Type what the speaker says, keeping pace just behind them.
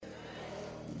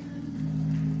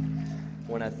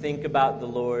When I think about the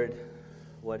Lord,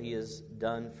 what He has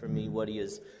done for me, what He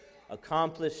has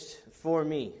accomplished for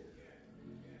me,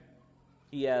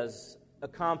 He has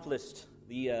accomplished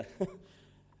the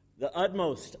the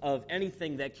utmost of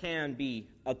anything that can be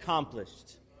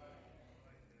accomplished.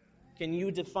 Can you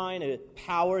define a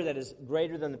power that is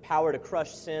greater than the power to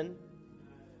crush sin?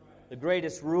 The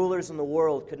greatest rulers in the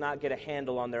world could not get a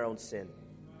handle on their own sin.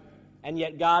 And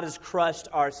yet God has crushed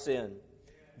our sin.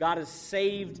 God has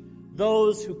saved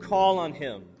those who call on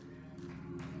Him.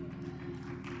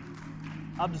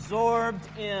 Absorbed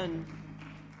in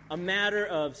a matter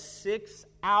of 6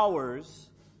 hours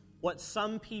what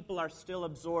some people are still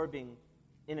absorbing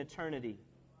in eternity.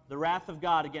 The wrath of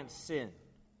God against sin.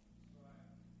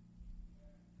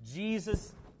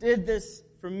 Jesus did this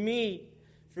for me,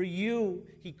 for you.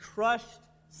 He crushed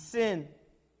sin.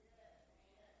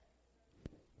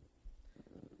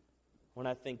 When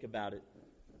I think about it,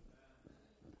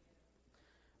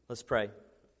 let's pray.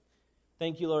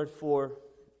 Thank you, Lord, for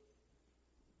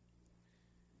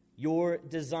your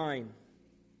design.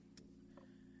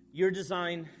 Your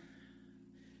design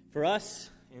for us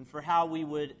and for how we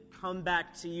would come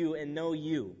back to you and know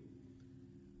you.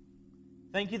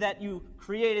 Thank you that you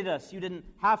created us. You didn't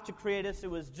have to create us. It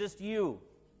was just you.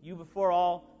 You before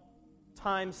all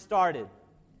time started.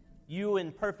 You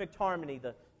in perfect harmony,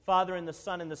 the Father and the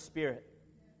Son and the Spirit.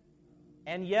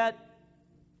 And yet,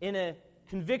 in a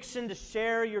conviction to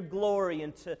share your glory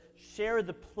and to share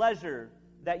the pleasure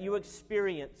that you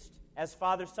experienced as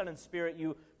Father, Son, and Spirit,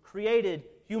 you created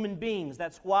human beings.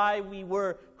 That's why we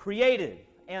were created.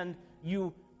 And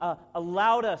you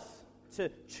allowed us to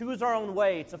choose our own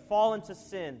way, to fall into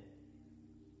sin,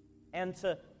 and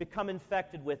to become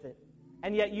infected with it.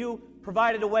 And yet you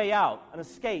provided a way out, an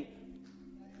escape.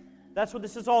 That's what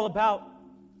this is all about.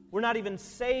 We're not even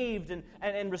saved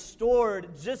and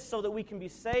restored just so that we can be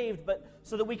saved, but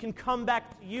so that we can come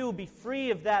back to you, be free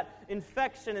of that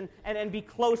infection, and be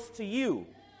close to you.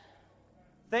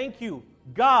 Thank you,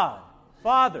 God,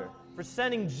 Father, for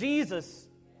sending Jesus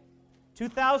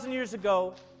 2,000 years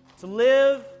ago to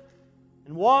live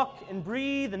and walk and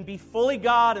breathe and be fully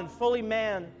God and fully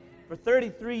man for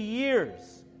 33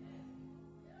 years.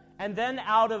 And then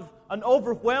out of an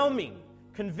overwhelming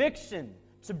conviction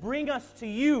to bring us to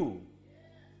you,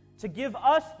 to give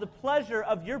us the pleasure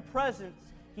of your presence,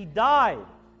 He died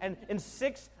and in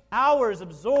 6 hours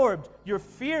absorbed your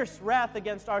fierce wrath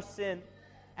against our sin.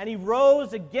 And He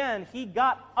rose again. He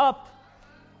got up,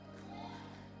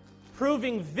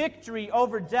 proving victory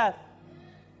over death.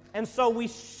 And so we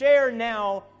share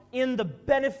now in the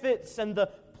benefits and the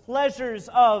pleasures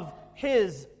of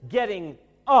His getting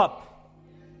up.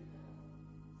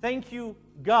 Thank you,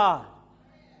 God.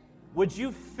 Would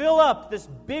you fill up this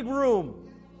big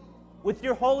room with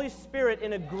your Holy Spirit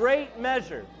in a great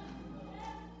measure?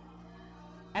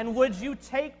 And would you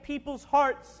take people's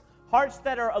hearts, hearts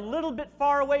that are a little bit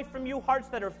far away from you, hearts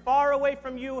that are far away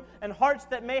from you, and hearts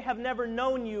that may have never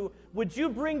known you, would you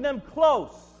bring them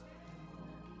close?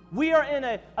 We are in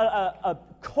a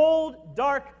cold,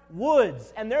 dark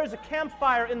woods, and there's a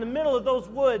campfire in the middle of those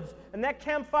woods, and that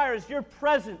campfire is your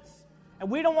presence. And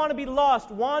we don't want to be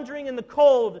lost, wandering in the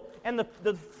cold and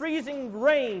the freezing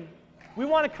rain. We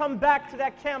want to come back to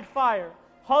that campfire,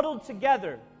 huddled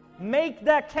together. Make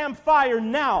that campfire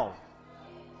now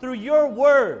through your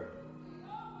word.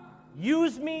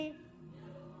 Use me,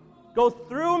 go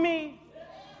through me,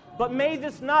 but may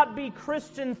this not be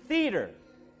Christian theater.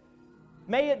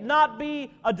 May it not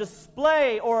be a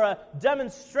display or a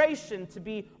demonstration to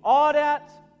be awed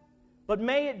at, but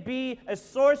may it be a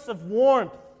source of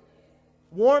warmth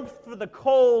for the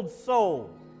cold soul.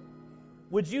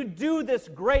 Would you do this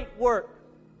great work?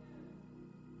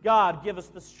 God, give us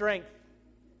the strength.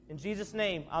 In Jesus'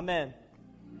 name, amen.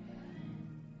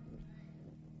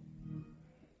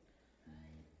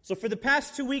 So for the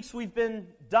past 2 weeks, we've been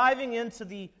diving into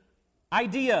the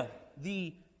idea,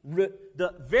 the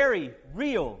very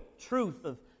real truth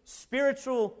of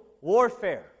spiritual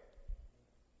warfare.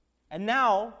 And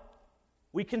now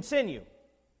we continue.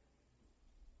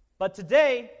 But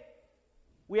today,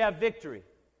 we have victory.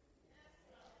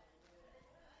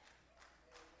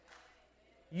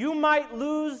 You might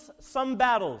lose some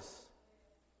battles,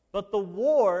 but the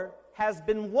war has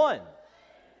been won.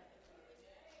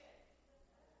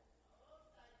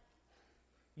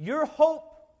 Your hope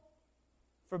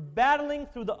for battling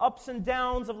through the ups and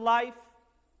downs of life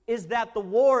is that the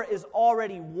war is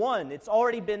already won. It's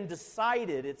already been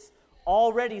decided. It's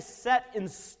already set in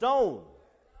stone.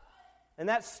 And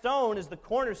that stone is the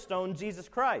cornerstone, Jesus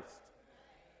Christ.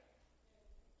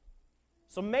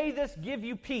 So may this give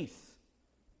you peace.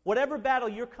 Whatever battle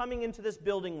you're coming into this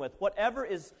building with, whatever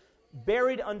is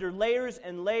buried under layers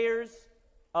and layers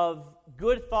of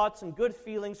good thoughts and good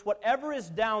feelings, whatever is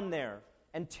down there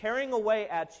and tearing away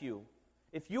at you,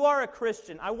 if you are a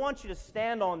Christian, I want you to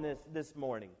stand on this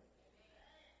morning.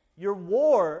 Your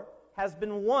war has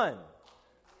been won.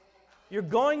 You're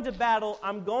going to battle.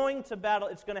 I'm going to battle.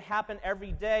 It's going to happen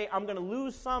every day. I'm going to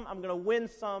lose some. I'm going to win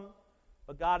some.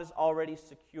 But God has already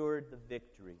secured the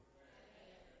victory.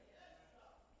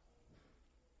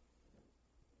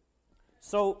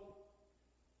 So,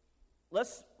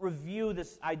 let's review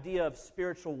this idea of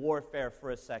spiritual warfare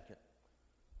for a second.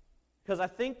 Because I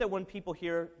think that when people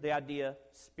hear the idea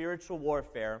spiritual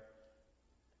warfare,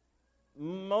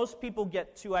 most people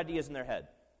get two ideas in their head.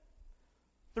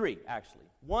 Three, actually.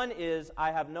 One is,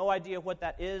 I have no idea what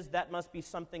that is. That must be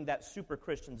something that super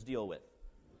Christians deal with.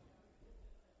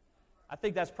 I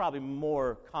think that's probably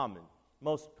more common,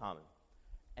 most common.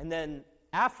 And then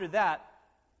after that,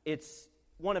 it's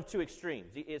one of two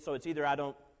extremes. So it's either I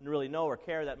don't really know or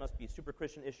care, that must be a super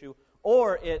Christian issue,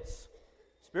 or it's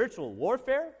spiritual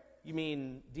warfare. You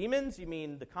mean demons? You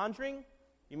mean The Conjuring?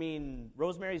 You mean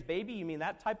Rosemary's Baby? You mean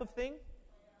that type of thing?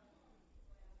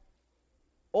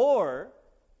 Or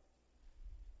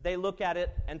they look at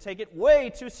it and take it way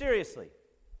too seriously.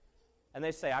 And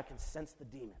they say, I can sense the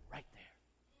demon right there.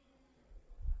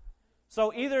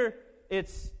 So either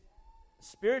it's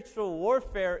spiritual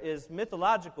warfare is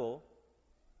mythological,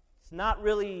 it's not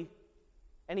really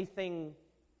anything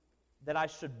that I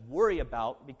should worry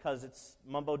about because it's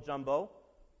mumbo-jumbo,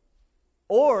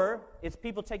 or it's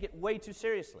people take it way too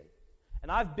seriously.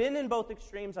 And I've been in both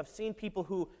extremes. I've seen people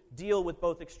who deal with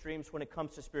both extremes when it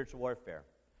comes to spiritual warfare.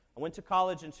 I went to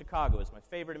college in Chicago. It's my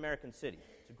favorite American city.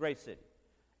 It's a great city.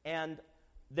 And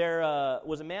there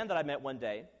was a man that I met one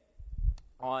day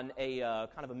on a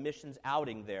kind of a missions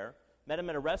outing there. Met him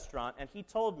at a restaurant, and he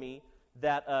told me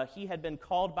that he had been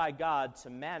called by God to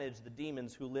manage the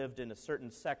demons who lived in a certain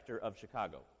sector of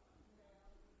Chicago.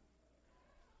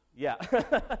 Yeah.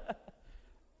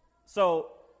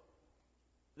 So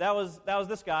that was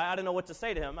this guy. I didn't know what to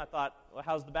say to him. I thought, well,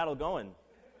 how's the battle going?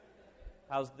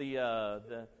 How's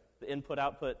the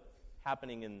input-output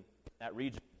happening in that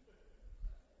region?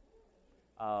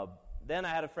 Then I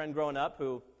had a friend growing up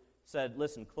who said,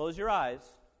 listen, close your eyes,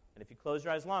 and if you close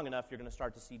your eyes long enough, you're going to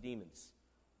start to see demons,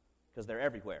 because they're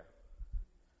everywhere.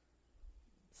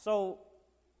 So,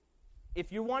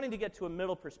 if you're wanting to get to a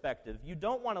middle perspective, you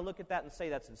don't want to look at that and say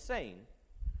that's insane,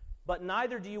 but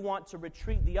neither do you want to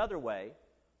retreat the other way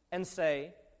and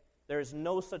say there is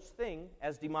no such thing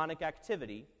as demonic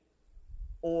activity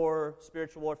or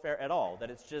spiritual warfare at all, that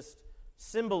it's just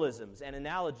symbolisms and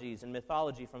analogies and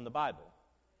mythology from the Bible.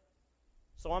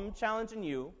 So I'm challenging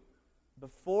you,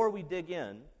 before we dig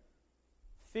in,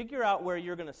 figure out where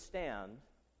you're going to stand,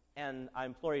 and I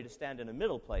implore you to stand in a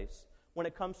middle place when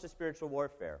it comes to spiritual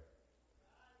warfare.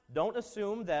 Don't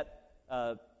assume that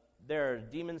there are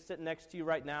demons sitting next to you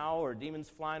right now, or demons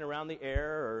flying around the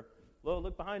air, or, well,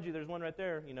 look behind you, there's one right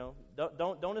there. You know,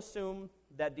 don't assume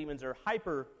that demons are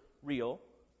hyper real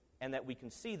and that we can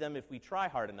see them if we try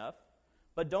hard enough,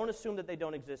 but don't assume that they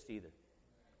don't exist either.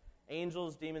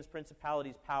 Angels, demons,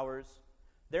 principalities, powers,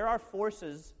 there are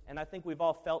forces, and I think we've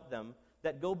all felt them,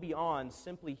 that go beyond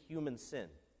simply human sin.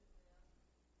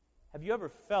 Have you ever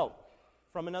felt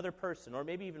from another person, or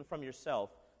maybe even from yourself,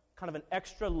 kind of an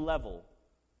extra level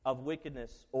of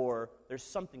wickedness, or there's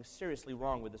something seriously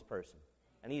wrong with this person,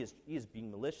 and he is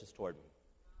being malicious toward me?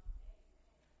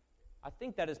 I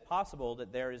think that is possible,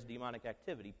 that there is demonic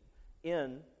activity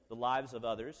in the lives of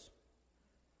others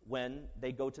when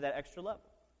they go to that extra level.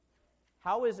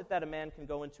 How is it that a man can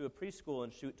go into a preschool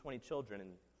and shoot 20 children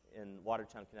in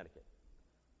Watertown, Connecticut?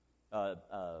 I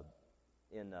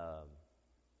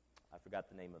forgot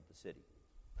the name of the city.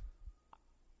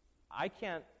 I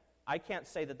can't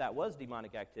say that was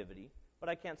demonic activity, but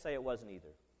I can't say it wasn't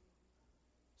either.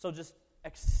 So just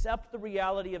accept the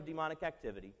reality of demonic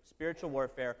activity, spiritual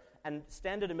warfare, and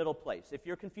stand in a middle place. If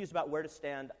you're confused about where to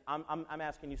stand, I'm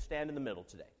asking you, stand in the middle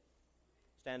today.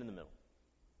 Stand in the middle.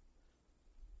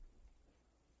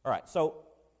 All right, so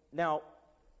now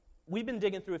we've been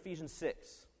digging through Ephesians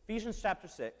 6. Ephesians chapter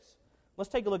 6. Let's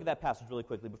take a look at that passage really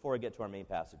quickly before we get to our main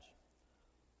passage.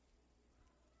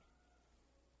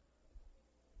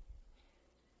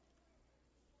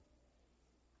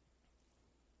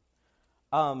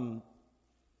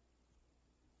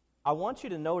 I want you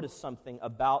to notice something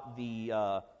about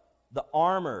the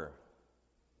armor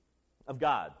of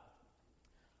God.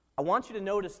 I want you to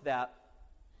notice that,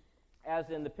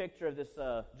 as in the picture of this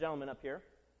gentleman up here,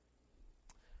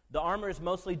 the armor is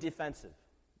mostly defensive.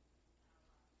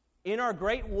 In our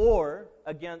great war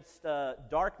against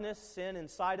darkness, sin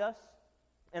inside us,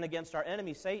 and against our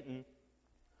enemy, Satan,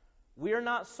 we are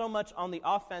not so much on the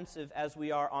offensive as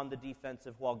we are on the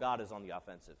defensive while God is on the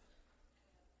offensive.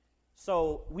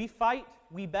 So we fight,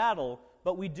 we battle,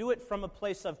 but we do it from a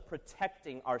place of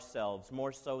protecting ourselves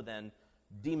more so than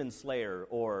demon slayer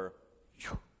or,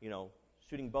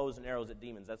 shooting bows and arrows at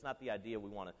demons. That's not the idea we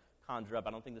want to conjure up.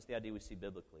 I don't think that's the idea we see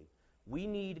biblically. We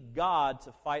need God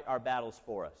to fight our battles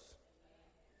for us.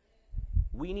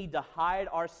 We need to hide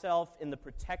ourselves in the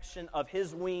protection of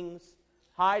His wings,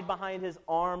 hide behind His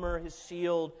armor, His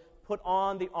shield, put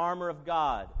on the armor of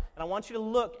God. And I want you to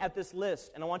look at this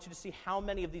list, and I want you to see how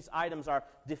many of these items are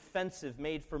defensive,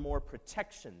 made for more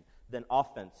protection than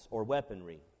offense or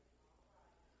weaponry.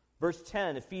 Verse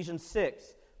 10, Ephesians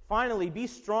 6, "Finally, be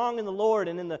strong in the Lord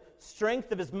and in the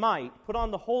strength of His might. Put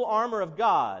on the whole armor of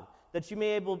God, that you may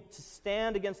be able to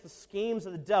stand against the schemes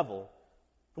of the devil.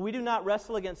 For we do not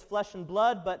wrestle against flesh and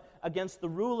blood, but against the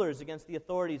rulers, against the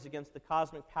authorities, against the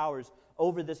cosmic powers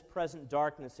over this present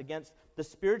darkness, against the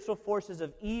spiritual forces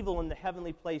of evil in the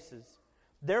heavenly places.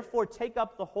 Therefore take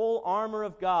up the whole armor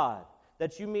of God,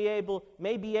 that you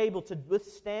may be able to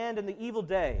withstand in the evil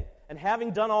day, and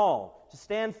having done all, to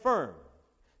stand firm.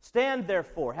 Stand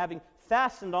therefore, having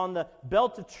fastened on the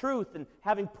belt of truth, and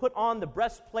having put on the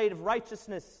breastplate of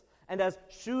righteousness, and as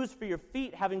shoes for your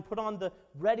feet, having put on the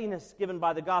readiness given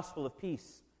by the gospel of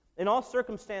peace. In all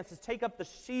circumstances, take up the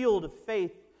shield of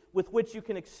faith, with which you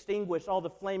can extinguish all the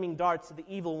flaming darts of the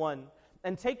evil one,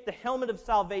 and take the helmet of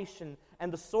salvation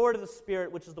and the sword of the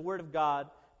Spirit, which is the word of God,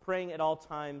 praying at all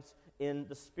times in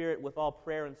the Spirit with all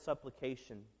prayer and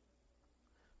supplication."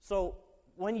 So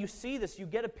when you see this, you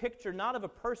get a picture not of a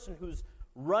person who's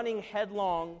running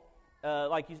headlong,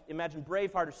 like you imagine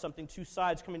Braveheart or something, two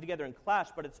sides coming together and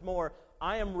clash, but it's more,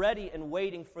 I am ready and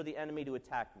waiting for the enemy to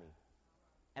attack me.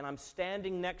 And I'm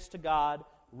standing next to God,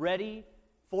 ready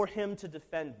for Him to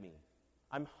defend me.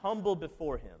 I'm humble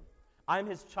before Him. I'm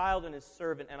His child and His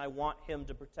servant, and I want Him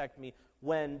to protect me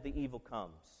when the evil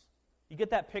comes. You get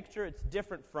that picture? It's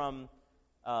different from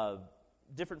a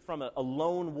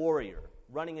lone warrior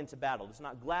running into battle. This is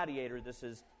not gladiator. This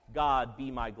is God, be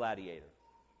my gladiator.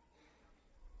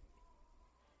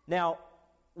 Now,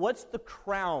 what's the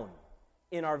crown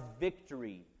in our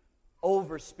victory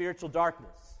over spiritual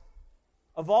darkness?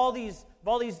 Of all these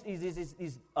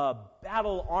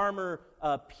battle armor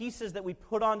pieces that we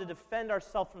put on to defend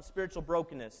ourselves from spiritual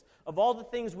brokenness, of all the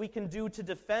things we can do to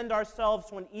defend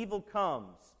ourselves when evil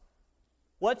comes,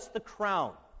 what's the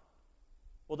crown?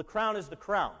 Well, the crown is the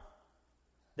crown.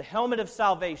 The helmet of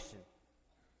salvation.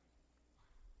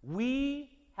 We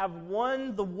have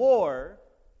won the war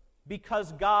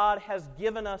because God has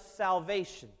given us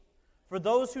salvation. For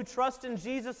those who trust in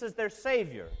Jesus as their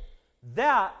Savior,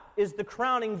 that is the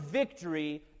crowning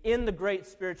victory in the great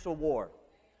spiritual war.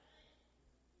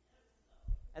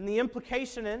 And the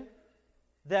implication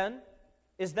then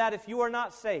is that if you are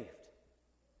not saved,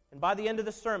 and by the end of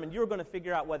the sermon, you're going to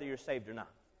figure out whether you're saved or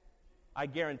not. I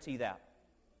guarantee that.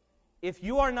 If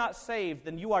you are not saved,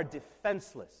 then you are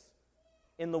defenseless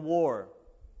in the war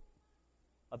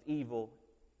of evil,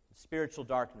 spiritual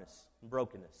darkness, and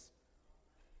brokenness.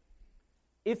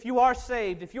 If you are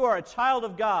saved, if you are a child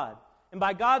of God, and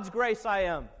by God's grace I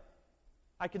am,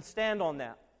 I can stand on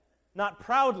that. Not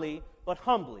proudly, but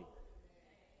humbly.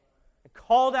 I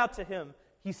called out to Him.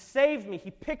 He saved me.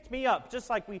 He picked me up, just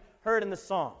like we heard in the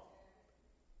song.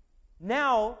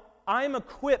 Now, I'm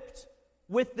equipped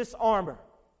with this armor.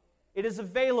 It is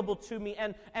available to me.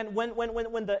 And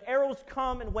when the arrows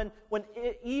come and when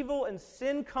evil and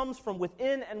sin comes from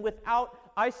within and without,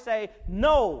 I say,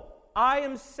 no, I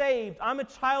am saved. I'm a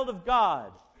child of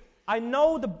God. I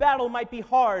know the battle might be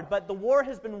hard, but the war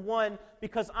has been won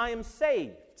because I am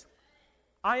saved.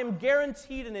 I am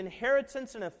guaranteed an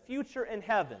inheritance and a future in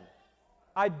heaven.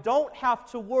 I don't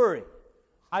have to worry.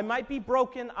 I might be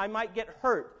broken, I might get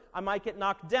hurt, I might get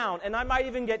knocked down, and I might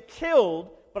even get killed,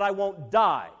 but I won't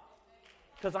die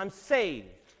because I'm saved.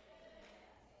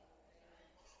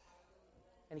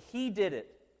 And He did it.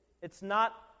 It's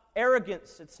not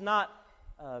arrogance, it's not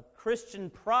Christian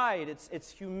pride,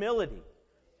 it's humility.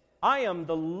 I am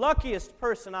the luckiest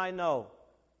person I know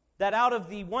that out of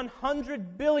the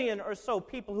 100 billion or so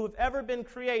people who have ever been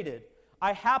created,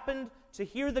 I happened to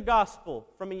hear the gospel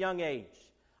from a young age.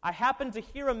 I happened to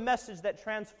hear a message that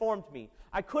transformed me.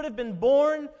 I could have been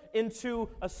born into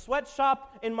a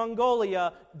sweatshop in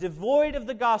Mongolia, devoid of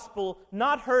the gospel,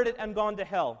 not heard it, and gone to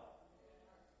hell.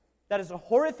 That is a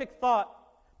horrific thought,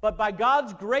 but by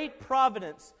God's great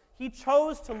providence, He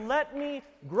chose to let me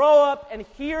grow up and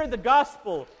hear the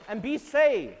gospel and be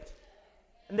saved.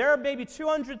 And there are maybe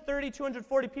 230,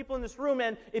 240 people in this room,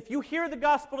 and if you hear the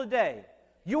gospel today,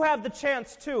 you have the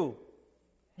chance too.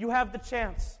 You have the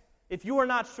chance. If you are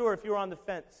not sure, if you're on the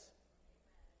fence.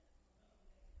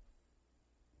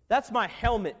 That's my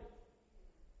helmet.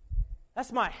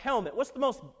 That's my helmet. What's the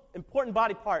most important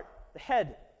body part? The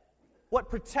head. What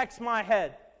protects my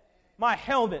head? My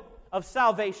helmet of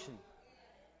salvation.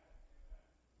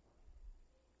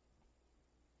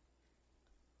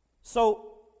 So,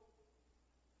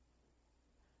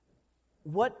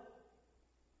 what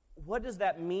does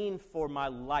that mean for my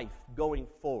life going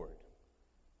forward?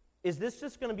 Is this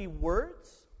just going to be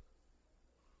words?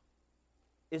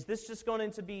 Is this just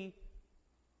going to be,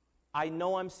 I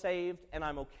know I'm saved and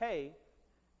I'm okay?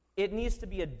 It needs to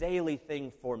be a daily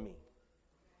thing for me.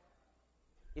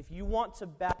 If you want to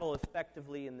battle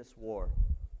effectively in this war,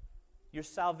 your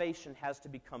salvation has to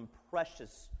become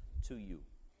precious to you.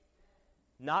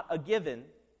 Not a given,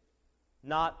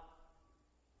 not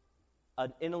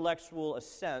an intellectual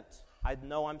assent. I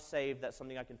know I'm saved, that's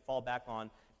something I can fall back on.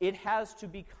 It has to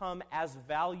become as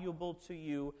valuable to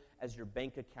you as your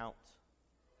bank account.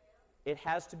 It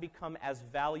has to become as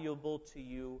valuable to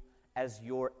you as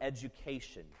your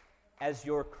education, as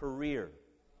your career.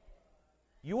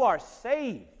 You are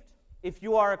saved if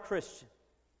you are a Christian.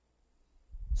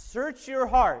 Search your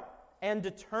heart and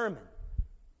determine,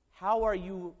 how are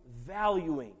you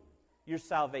valuing your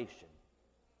salvation?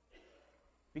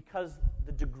 Because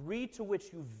the degree to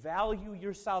which you value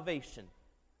your salvation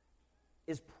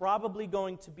is probably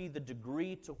going to be the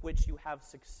degree to which you have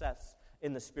success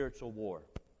in the spiritual war.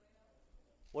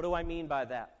 What do I mean by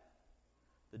that?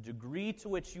 The degree to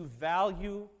which you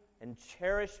value and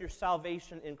cherish your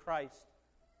salvation in Christ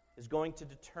is going to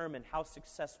determine how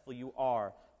successful you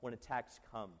are when attacks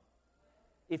come.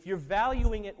 If you're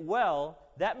valuing it well,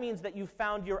 that means that you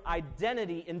found your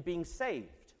identity in being saved.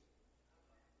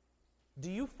 Do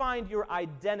you find your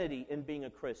identity in being a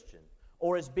Christian?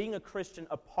 Or is being a Christian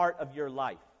a part of your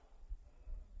life?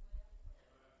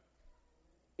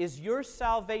 Is your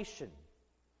salvation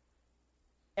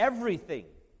everything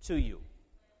to you?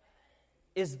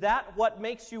 Is that what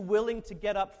makes you willing to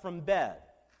get up from bed?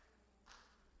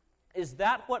 Is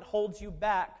that what holds you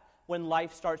back when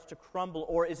life starts to crumble?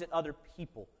 Or is it other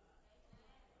people?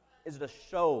 Is it a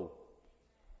show?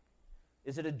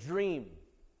 Is it a dream?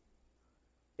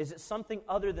 Is it something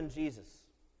other than Jesus?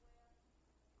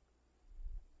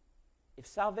 If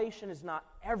salvation is not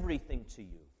everything to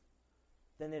you,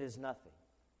 then it is nothing.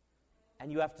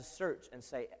 And you have to search and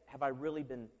say, have I really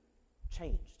been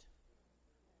changed?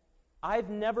 I've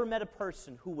never met a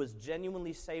person who was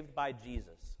genuinely saved by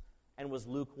Jesus and was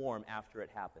lukewarm after it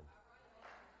happened.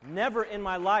 Never in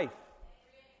my life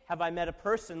have I met a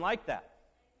person like that.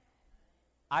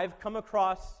 I've come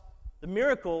across the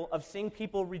miracle of seeing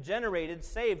people regenerated,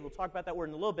 saved, we'll talk about that word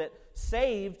in a little bit,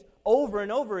 saved over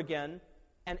and over again,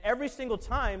 and every single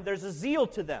time there's a zeal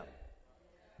to them.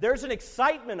 There's an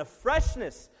excitement, a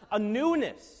freshness, a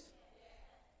newness.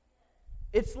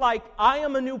 It's like, I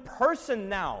am a new person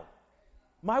now.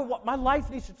 My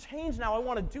life needs to change now. I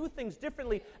want to do things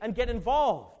differently and get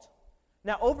involved.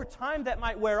 Now, over time, that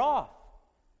might wear off.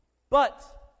 But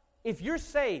if you're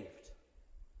saved,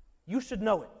 you should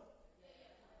know it.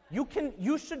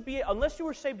 You should be, unless you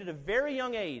were saved at a very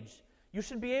young age, you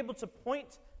should be able to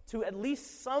point to at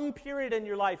least some period in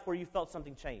your life where you felt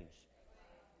something change.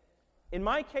 In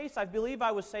my case, I believe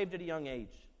I was saved at a young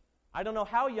age. I don't know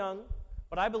how young,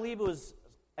 but I believe it was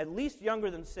at least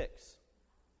younger than 6.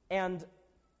 And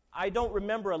I don't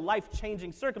remember a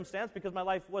life-changing circumstance because my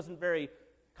life wasn't very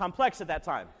complex at that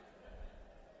time.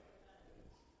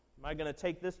 Am I going to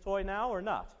take this toy now or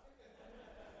not?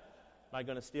 Am I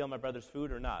going to steal my brother's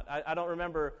food or not? I don't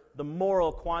remember the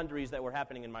moral quandaries that were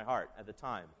happening in my heart at the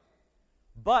time.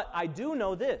 But I do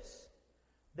know this,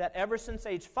 that ever since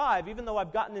age 5, even though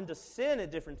I've gotten into sin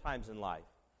at different times in life,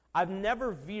 I've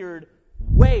never veered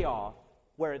way off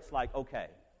where it's like, okay,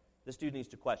 this dude needs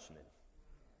to question it.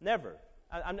 Never.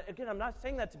 I'm not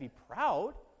saying that to be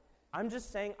proud. I'm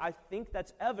just saying I think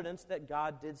that's evidence that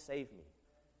God did save me.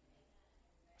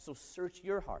 So search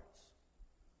your hearts.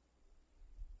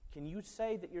 Can you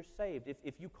say that you're saved?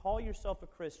 If you call yourself a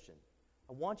Christian,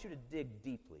 I want you to dig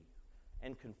deeply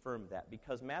and confirm that,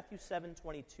 because Matthew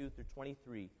 7:22 through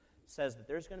 23 says that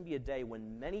there's going to be a day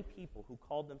when many people who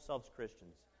called themselves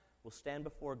Christians will stand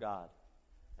before God,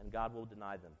 and God will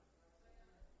deny them.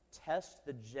 Test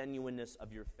the genuineness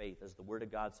of your faith. As the Word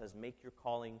of God says, make your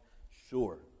calling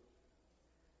sure.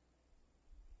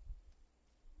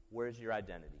 Where's your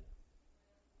identity?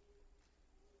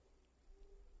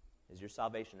 Is your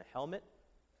salvation a helmet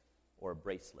or a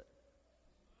bracelet?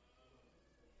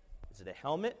 Is Is it a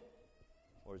helmet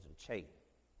or is it a chain?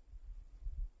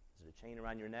 Is it a chain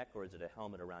around your neck or is it a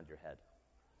helmet around your head?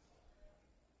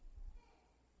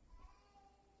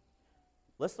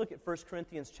 Let's look at 1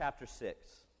 Corinthians chapter 6.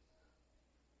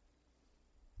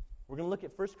 We're going to look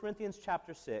at 1 Corinthians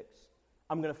chapter 6.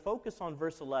 I'm going to focus on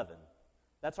verse 11.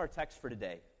 That's our text for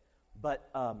today. But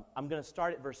I'm going to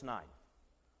start at verse 9,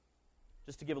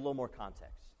 just to give a little more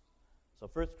context. So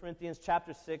 1 Corinthians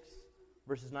chapter 6,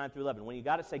 verses 9 through 11. When you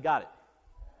got it, say, got it.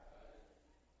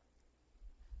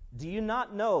 Do you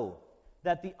not know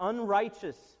that the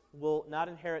unrighteous will not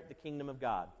inherit the kingdom of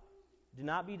God? Do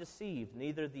not be deceived,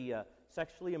 neither the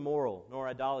sexually immoral, nor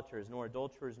idolaters, nor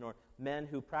adulterers, nor men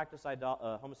who practice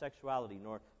homosexuality,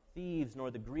 nor thieves, nor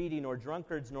the greedy, nor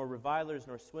drunkards, nor revilers,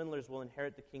 nor swindlers will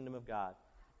inherit the kingdom of God.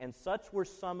 And such were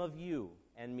some of you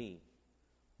and me.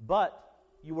 But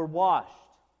you were washed,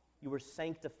 you were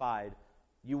sanctified,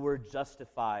 you were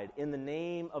justified in the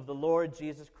name of the Lord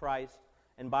Jesus Christ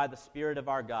and by the Spirit of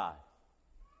our God.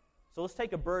 So let's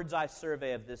take a bird's eye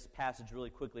survey of this passage really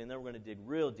quickly, and then we're going to dig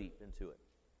real deep into it.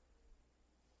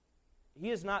 He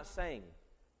is not saying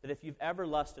that if you've ever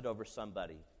lusted over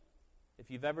somebody, if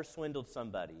you've ever swindled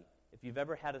somebody, if you've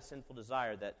ever had a sinful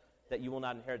desire, that you will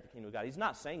not inherit the kingdom of God. He's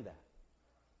not saying that.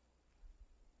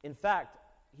 In fact,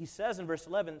 he says in verse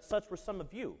 11, such were some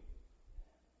of you.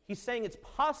 He's saying it's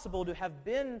possible to have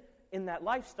been in that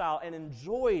lifestyle and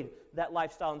enjoyed that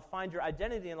lifestyle and find your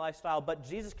identity in lifestyle, but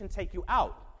Jesus can take you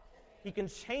out. He can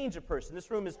change a person.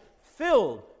 This room is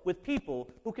filled with people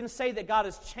who can say that God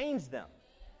has changed them.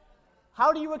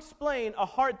 How do you explain a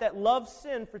heart that loves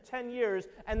sin for 10 years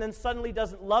and then suddenly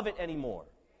doesn't love it anymore?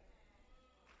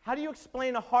 How do you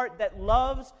explain a heart that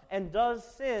loves and does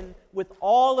sin with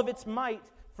all of its might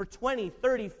for 20,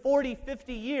 30, 40,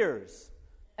 50 years,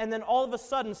 and then all of a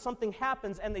sudden something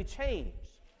happens and they change?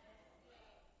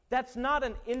 That's not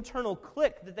an internal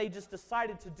click that they just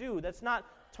decided to do. That's not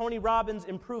Tony Robbins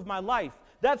Improve My Life.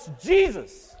 That's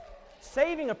Jesus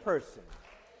saving a person.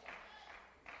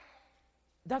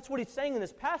 That's what he's saying in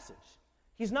this passage.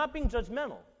 He's not being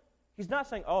judgmental. He's not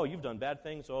saying, oh, you've done bad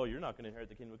things, oh, you're not going to inherit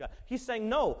the kingdom of God. He's saying,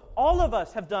 no, all of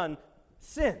us have done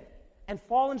sin and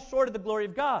fallen short of the glory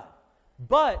of God.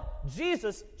 But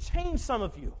Jesus changed some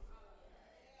of you.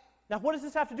 Now, what does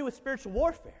this have to do with spiritual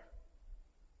warfare?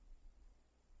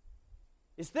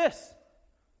 It's this.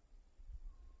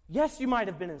 Yes, you might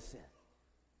have been in sin.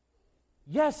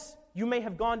 Yes, you may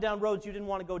have gone down roads you didn't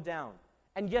want to go down.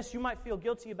 And yes, you might feel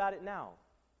guilty about it now.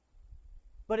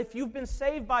 But if you've been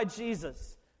saved by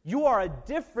Jesus, you are a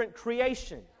different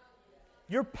creation.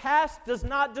 Your past does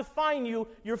not define you,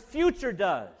 your future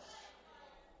does.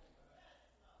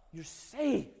 You're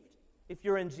saved if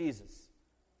you're in Jesus.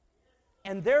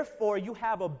 And therefore, you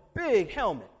have a big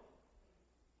helmet,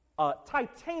 a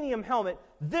titanium helmet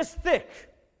this thick.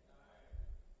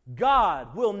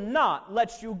 God will not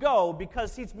let you go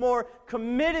because He's more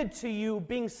committed to you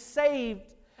being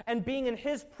saved and being in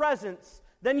His presence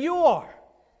than you are.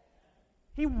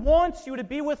 He wants you to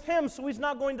be with Him, so He's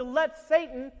not going to let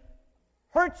Satan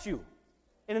hurt you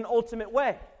in an ultimate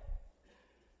way.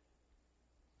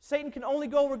 Satan can only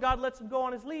go where God lets him go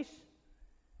on his leash,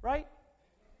 right?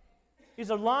 He's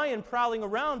a lion prowling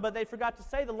around, but they forgot to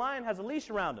say the lion has a leash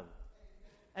around him.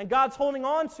 And God's holding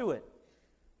on to it.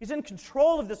 He's in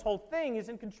control of this whole thing. He's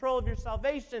in control of your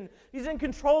salvation. He's in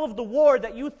control of the war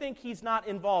that you think He's not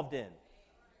involved in.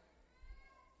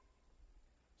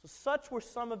 So such were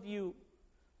some of you,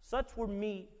 such were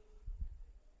me.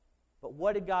 But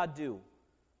what did God do?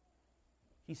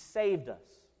 He saved us.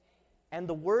 And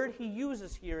the word He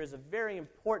uses here is a very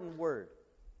important word.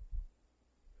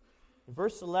 In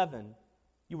verse 11,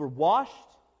 you were washed,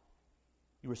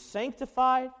 you were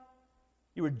sanctified,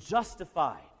 you were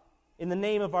justified in the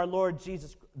name of our Lord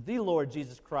Jesus, the Lord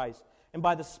Jesus Christ, and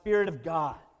by the Spirit of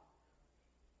God.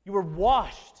 You were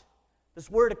washed. This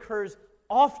word occurs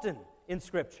often in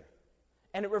Scripture.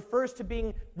 And it refers to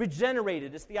being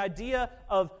regenerated. It's the idea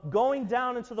of going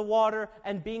down into the water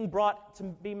and being brought to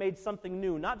be made something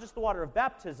new. Not just the water of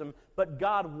baptism, but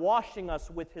God washing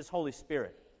us with His Holy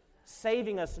Spirit,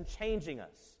 saving us and changing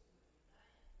us.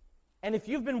 And if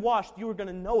you've been washed, you are going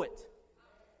to know it.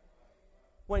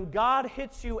 When God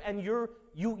hits you and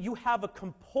you have a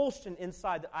compulsion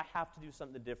inside that I have to do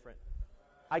something different.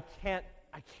 I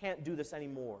can't do this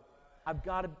anymore.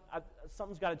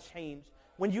 Something's got to change.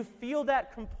 When you feel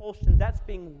that compulsion, that's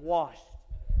being washed.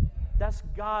 That's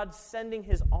God sending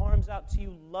His arms out to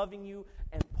you, loving you,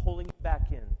 and pulling you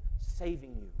back in,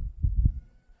 saving you.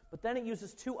 But then it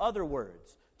uses two other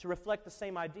words to reflect the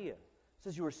same idea. It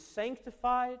says you were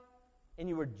sanctified and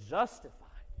you were justified.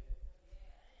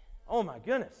 Oh my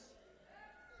goodness.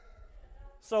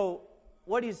 So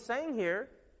what he's saying here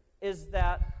is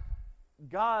that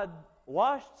God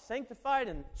washed, sanctified,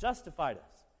 and justified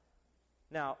us.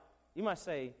 Now, you might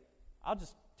say, I'll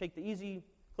just take the easy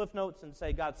Cliff Notes and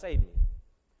say, God saved me.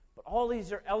 But all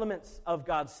these are elements of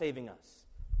God saving us.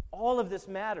 All of this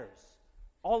matters.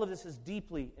 All of this is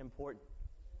deeply important.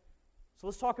 So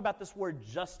let's talk about this word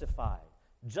justified.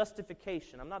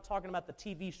 Justification. I'm not talking about the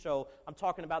TV show. I'm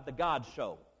talking about the God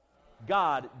show.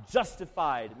 God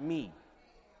justified me.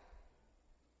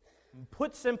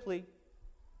 Put simply,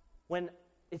 when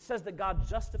it says that God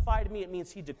justified me, it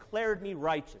means He declared me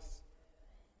righteous.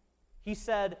 He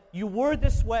said, you were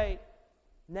this way,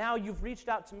 now you've reached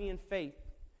out to me in faith,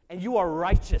 and you are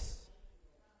righteous.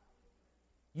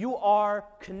 You are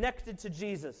connected to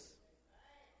Jesus,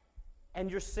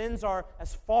 and your sins are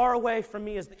as far away from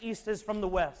me as the east is from the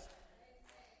west,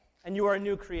 and you are a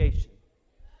new creation.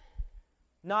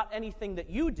 Not anything that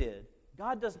you did.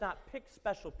 God does not pick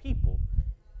special people.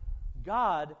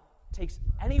 God takes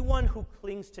anyone who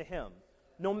clings to Him,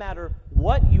 no matter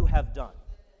what you have done,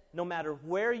 no matter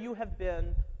where you have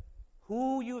been,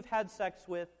 who you've had sex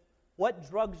with, what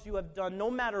drugs you have done, no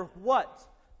matter what,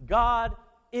 God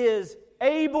is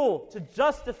able to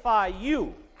justify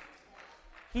you.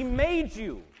 He made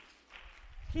you.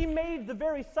 He made the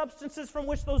very substances from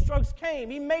which those drugs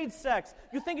came. He made sex.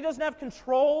 You think He doesn't have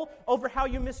control over how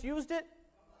you misused it?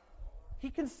 He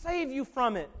can save you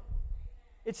from it.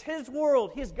 It's His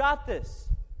world. He's got this.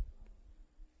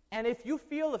 And if you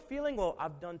feel the feeling, well,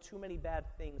 I've done too many bad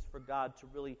things for God to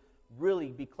really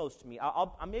be close to me.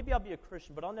 Maybe I'll be a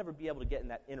Christian, but I'll never be able to get in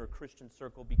that inner Christian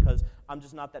circle because I'm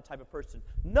just not that type of person.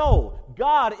 No,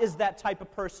 God is that type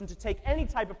of person to take any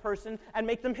type of person and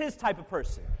make them His type of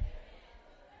person.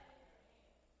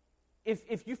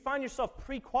 If you find yourself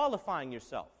pre-qualifying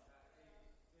yourself,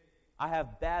 I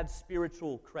have bad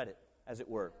spiritual credit, as it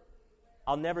were.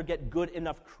 I'll never get good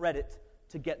enough credit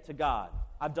to get to God.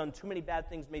 I've done too many bad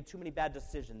things, made too many bad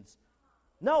decisions.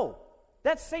 No,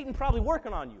 that's Satan probably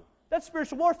working on you. That's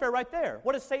spiritual warfare right there.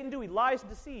 What does Satan do? He lies and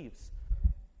deceives.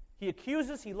 He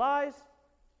accuses, he lies.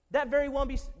 That very well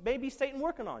may be Satan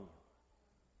working on you.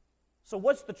 So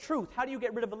what's the truth? How do you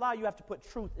get rid of a lie? You have to put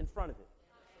truth in front of it.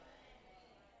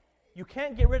 You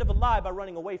can't get rid of a lie by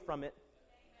running away from it.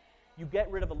 You get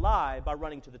rid of a lie by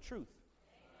running to the truth.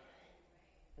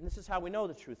 And this is how we know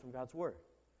the truth from God's Word.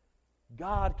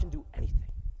 God can do anything.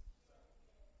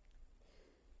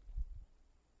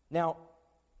 Now,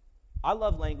 I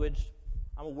love language.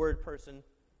 I'm a word person.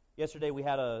 Yesterday we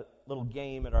had a little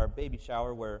game at our baby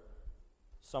shower where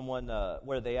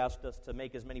they asked us to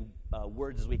make as many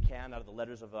words as we can out of the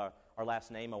letters of our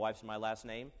last name, my wife's and my last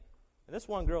name. And this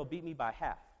one girl beat me by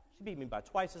half. She beat me by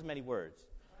twice as many words.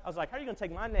 I was like, how are you going to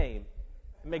take my name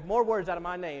and make more words out of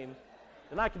my name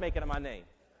than I can make out of my name?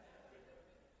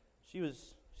 She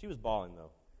was balling,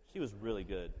 though. She was really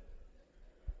good.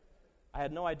 I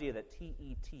had no idea that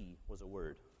T-E-T was a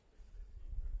word.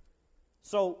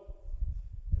 So,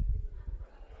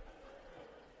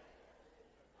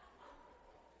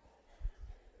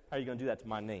 how are you going to do that to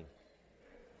my name?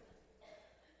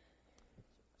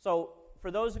 So,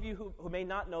 for those of you who may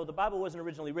not know, the Bible wasn't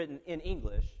originally written in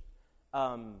English.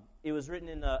 It was written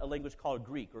in a language called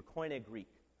Greek, or Koine Greek,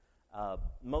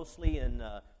 mostly in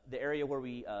the area where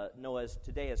we know as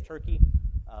today as Turkey,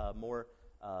 more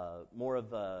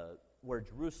of where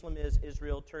Jerusalem is,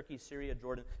 Israel, Turkey, Syria,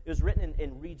 Jordan. It was written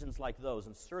in regions like those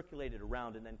and circulated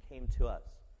around and then came to us.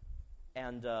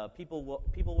 And people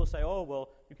will say, oh, well,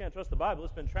 you can't trust the Bible.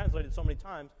 It's been translated so many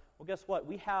times. Well, guess what?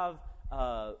 We have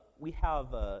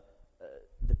the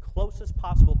closest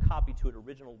possible copy to an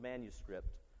original manuscript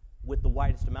with the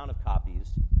widest amount of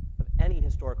copies of any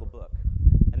historical book.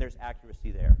 And there's accuracy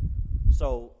there.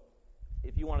 So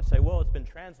if you want to say, well, it's been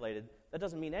translated, that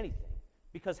doesn't mean anything.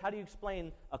 Because how do you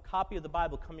explain a copy of the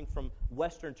Bible coming from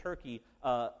Western Turkey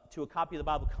to a copy of the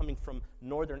Bible coming from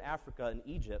Northern Africa and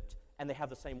Egypt, and they have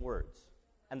the same words,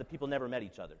 and the people never met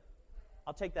each other?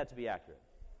 I'll take that to be accurate.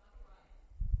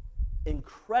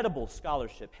 Incredible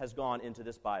scholarship has gone into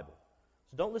this Bible.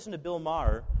 So don't listen to Bill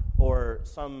Maher or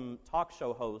some talk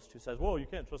show host who says, well, you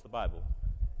can't trust the Bible.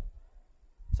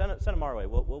 Send him our way.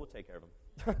 We'll take care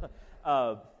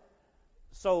of him.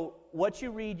 So what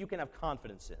you read, you can have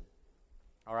confidence in.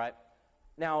 All right?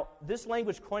 Now, this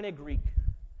language, Koine Greek,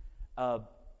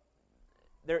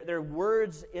 there are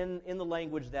words in the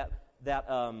language that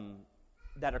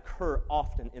occur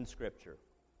often in Scripture.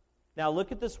 Now,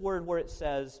 look at this word where it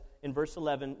says in verse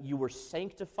 11, you were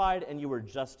sanctified and you were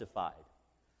justified.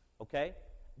 Okay?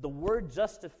 The word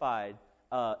justified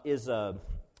is, I'm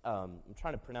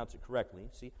trying to pronounce it correctly,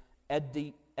 see,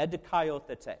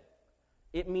 edikaiothete.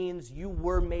 It means you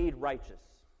were made righteous.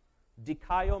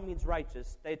 Dikaio means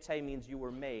righteous. Thete means you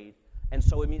were made. And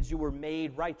so it means you were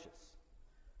made righteous.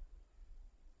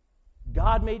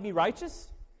 God made me righteous?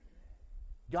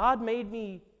 God made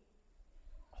me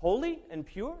holy and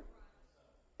pure?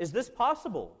 Is this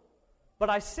possible? But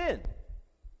I sin.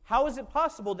 How is it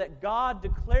possible that God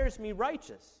declares me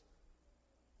righteous?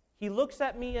 He looks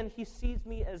at me and he sees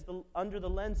me as under the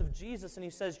lens of Jesus and he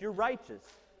says, you're righteous.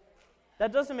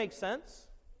 That doesn't make sense.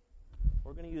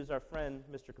 We're going to use our friend,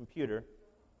 Mr. Computer,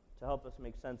 to help us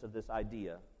make sense of this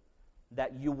idea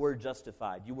that you were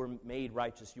justified, you were made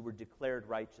righteous, you were declared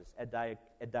righteous.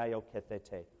 Edaio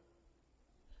kethete.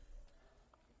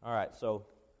 All right, so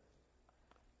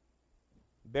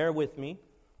bear with me.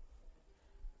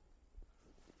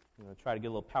 I'm going to try to get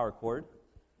a little power cord.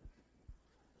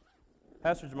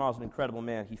 Pastor Jamal is an incredible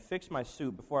man. He fixed my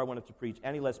suit before I went up to preach,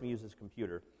 and he lets me use his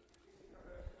computer.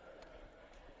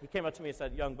 He came up to me and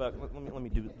said, "Young buck, let me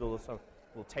do a little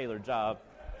tailored job."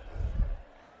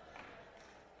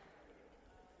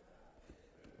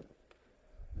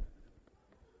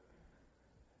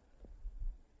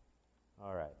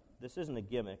 All right. This isn't a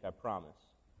gimmick, I promise.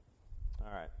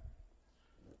 All right.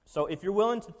 So if you're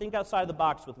willing to think outside the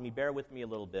box with me, bear with me a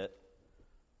little bit.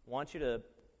 I want you to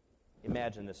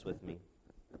imagine this with me.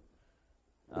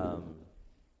 I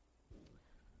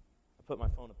put my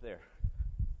phone up there.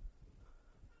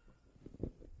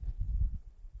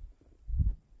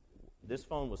 This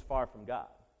phone was far from God.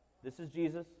 This is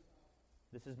Jesus.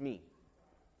 This is me.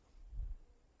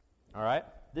 All right?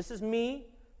 This is me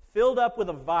filled up with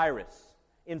a virus,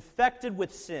 infected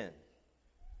with sin,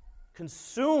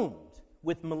 consumed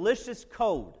with malicious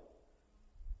code.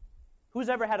 Who's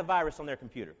ever had a virus on their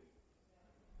computer?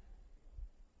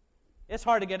 It's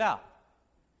hard to get out.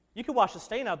 You can wash the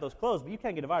stain out of those clothes, but you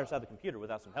can't get a virus out of the computer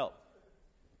without some help.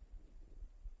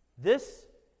 This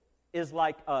is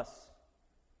like us,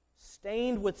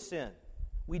 stained with sin.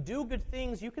 We do good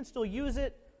things. You can still use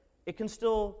it. It can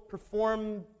still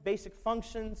perform basic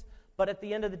functions. But at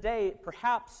the end of the day,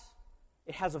 perhaps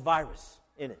it has a virus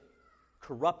in it.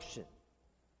 Corruption.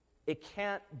 It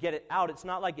can't get it out. It's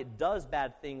not like it does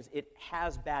bad things. It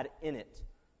has bad in it.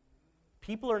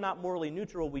 People are not morally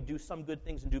neutral. We do some good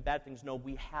things and do bad things. No,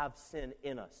 we have sin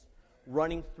in us,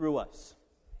 running through us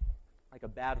like a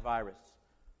bad virus.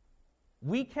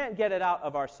 We can't get it out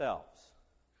of ourselves.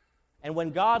 And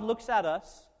when God looks at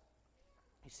us,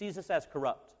 he sees us as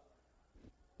corrupt.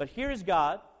 But here's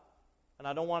God, and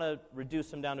I don't want to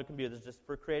reduce him down to a computer. This is just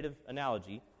for a creative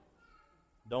analogy.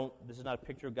 This is not a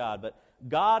picture of God, but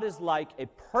God is like a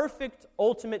perfect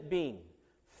ultimate being,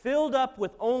 filled up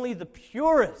with only the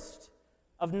purest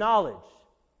of knowledge,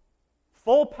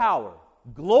 full power,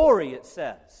 glory, it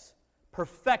says,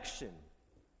 perfection.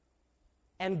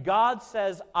 And God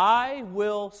says, I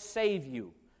will save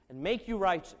you and make you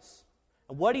righteous.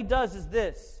 And what he does is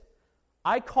this: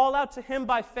 I call out to him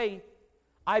by faith.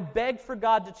 I beg for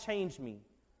God to change me.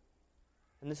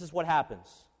 And this is what happens.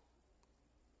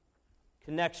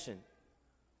 Connection.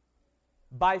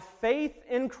 By faith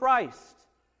in Christ,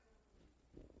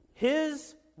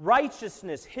 his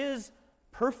righteousness, his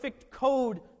perfect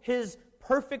code, his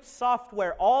perfect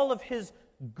software, all of his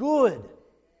good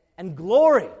and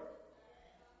glory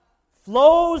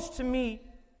flows to me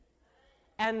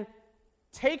and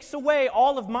takes away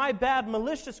all of my bad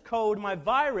malicious code, my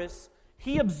virus.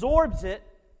 He absorbs it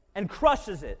and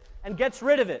crushes it and gets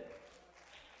rid of it.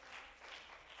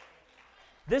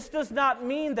 This does not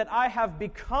mean that I have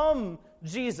become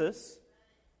Jesus.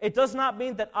 It does not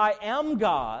mean that I am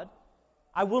God.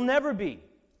 I will never be.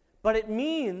 But it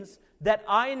means that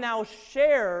I now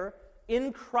share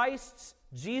in Christ's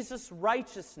Jesus'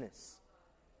 righteousness.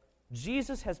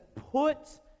 Jesus has put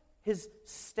his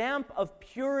stamp of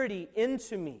purity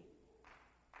into me.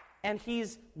 And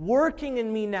he's working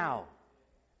in me now.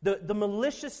 The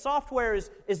malicious software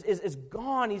is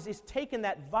gone. He's taken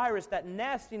that virus, that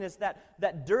nastiness,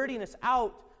 that dirtiness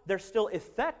out. There's still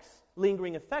effects,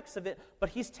 lingering effects of it, but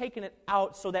he's taken it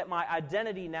out so that my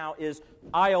identity now is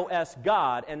iOS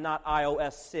God and not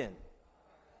iOS sin.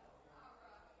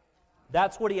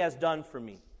 That's what he has done for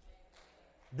me.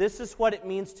 This is what it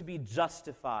means to be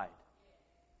justified.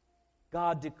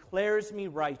 God declares me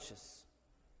righteous.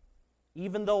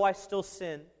 Even though I still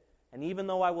sin, and even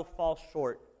though I will fall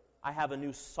short, I have a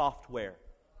new software,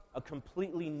 a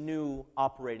completely new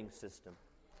operating system.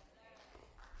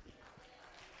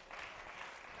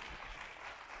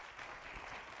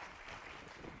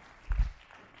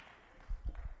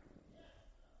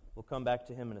 We'll come back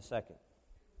to him in a second.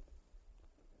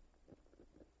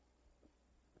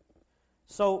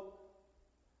 So,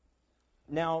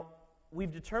 now,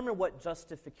 we've determined what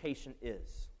justification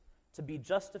is. To be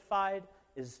justified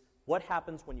is what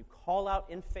happens when you call out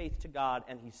in faith to God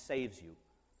and He saves you.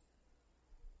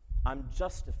 I'm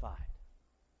justified.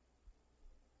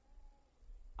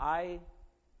 I'm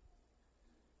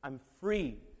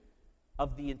free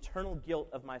of the eternal guilt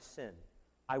of my sin.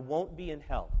 I won't be in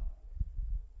hell.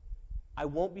 I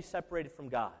won't be separated from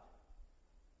God.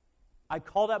 I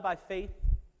called out by faith,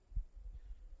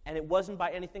 and it wasn't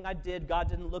by anything I did. God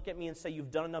didn't look at me and say,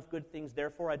 you've done enough good things,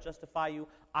 therefore I justify you.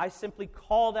 I simply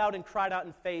called out and cried out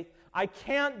in faith. I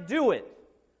can't do it.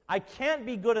 I can't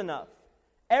be good enough.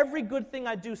 Every good thing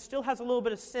I do still has a little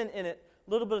bit of sin in it, a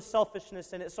little bit of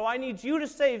selfishness in it, so I need you to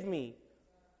save me.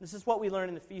 This is what we learn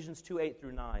in Ephesians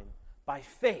 2:8-9. By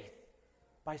faith,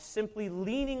 by simply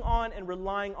leaning on and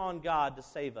relying on God to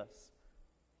save us.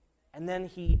 And then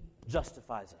He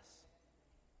justifies us.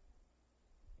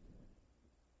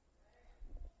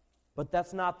 But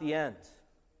that's not the end.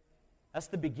 That's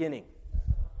the beginning.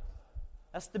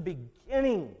 That's the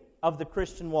beginning of the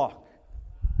Christian walk.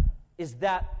 Is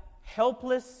that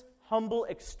helpless, humble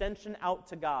extension out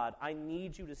to God. I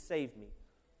need you to save me.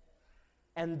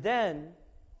 And then,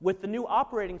 with the new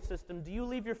operating system, do you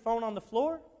leave your phone on the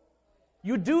floor?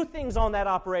 You do things on that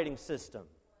operating system.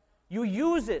 You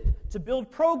use it to build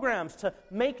programs, to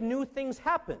make new things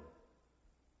happen.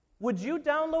 Would you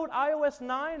download iOS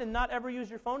 9 and not ever use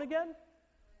your phone again?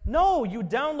 No, you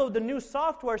download the new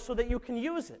software so that you can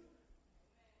use it.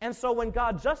 And so when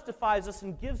God justifies us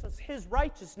and gives us His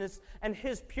righteousness and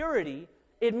His purity,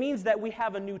 it means that we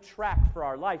have a new track for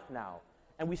our life now.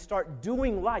 And we start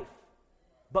doing life,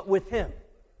 but with Him.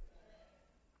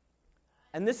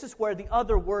 And this is where the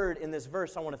other word in this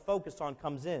verse I want to focus on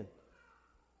comes in.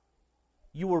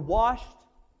 You were washed,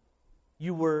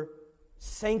 you were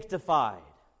sanctified,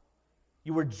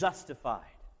 you were justified.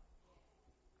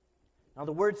 Now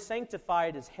the word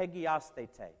sanctified is hagios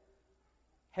thete.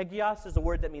 Hagios is a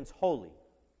word that means holy,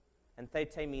 and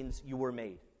thete means you were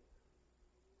made.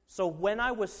 So when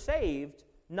I was saved,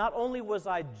 not only was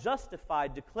I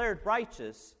justified, declared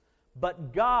righteous,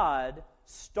 but God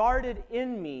started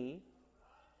in me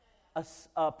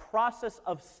a process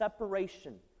of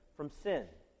separation from sin.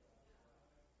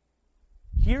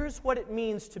 Here's what it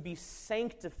means to be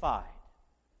sanctified.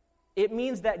 It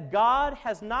means that God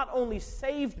has not only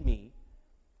saved me,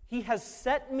 He has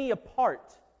set me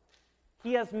apart.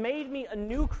 He has made me a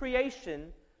new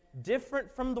creation,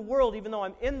 different from the world. Even though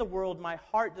I'm in the world, my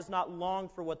heart does not long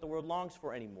for what the world longs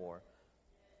for anymore.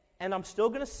 And I'm still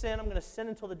going to sin. I'm going to sin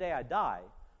until the day I die.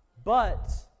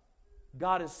 But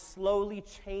God is slowly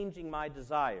changing my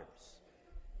desires.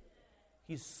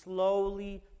 He's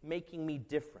slowly making me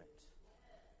different.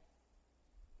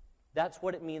 That's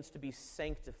what it means to be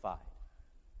sanctified.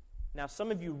 Now, some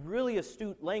of you really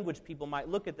astute language people might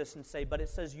look at this and say, but it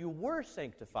says you were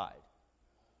sanctified.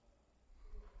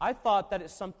 I thought that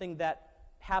it's something that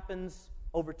happens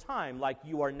over time, like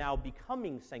you are now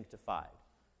becoming sanctified.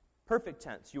 Perfect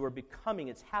tense, you are becoming,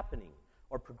 it's happening,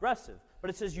 or progressive. But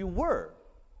it says you were.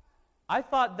 I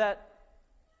thought that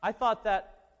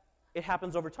it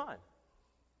happens over time.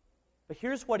 But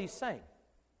here's what he's saying.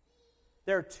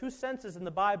 There are two senses in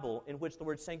the Bible in which the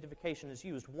word sanctification is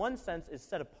used. One sense is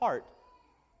set apart,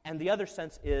 and the other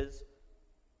sense is,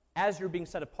 as you're being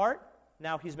set apart,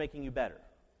 now He's making you better.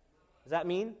 Does that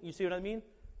mean? You see what I mean?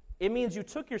 It means you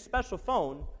took your special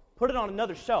phone, put it on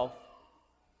another shelf,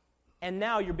 and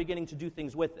now you're beginning to do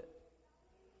things with it.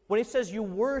 When it says you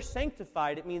were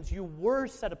sanctified, it means you were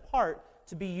set apart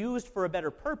to be used for a better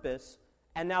purpose,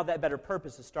 and now that better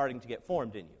purpose is starting to get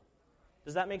formed in you.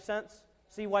 Does that make sense?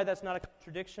 See why that's not a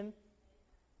contradiction?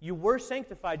 You were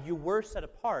sanctified, you were set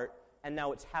apart, and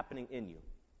now it's happening in you.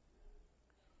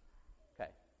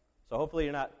 Okay, so hopefully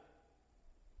you're not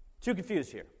too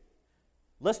confused here.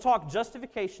 Let's talk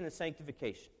justification and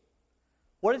sanctification.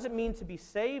 What does it mean to be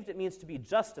saved? It means to be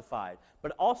justified,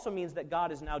 but it also means that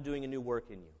God is now doing a new work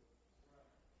in you.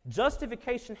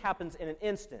 Justification happens in an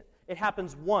instant. It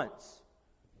happens once.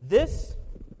 This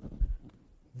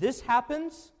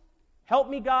happens. Help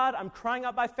me, God. I'm crying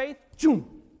out by faith. Choom,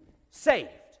 saved.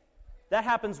 That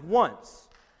happens once.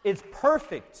 It's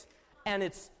perfect, and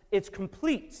it's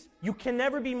complete. You can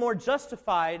never be more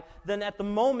justified than at the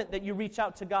moment that you reach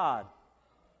out to God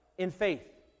in faith.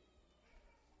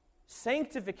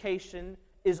 Sanctification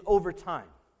is over time.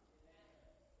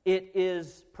 It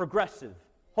is progressive,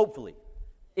 hopefully.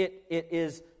 It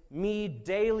is me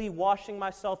daily washing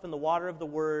myself in the water of the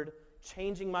Word,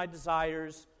 changing my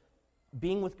desires,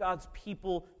 being with God's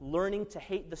people, learning to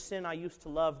hate the sin I used to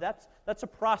love. That's a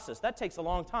process. That takes a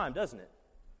long time, doesn't it?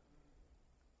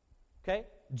 Okay?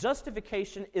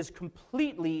 Justification is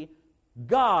completely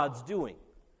God's doing.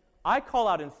 I call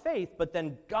out in faith, but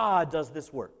then God does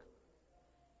this work.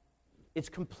 It's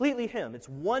completely Him. It's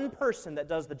one person that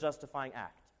does the justifying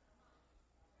act.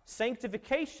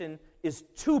 Sanctification is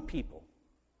two people.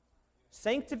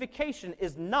 Sanctification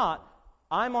is not,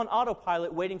 I'm on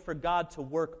autopilot waiting for God to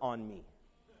work on me.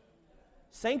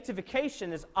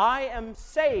 Sanctification is, I am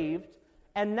saved,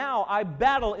 and now I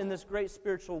battle in this great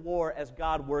spiritual war as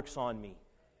God works on me.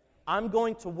 I'm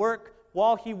going to work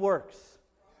while He works.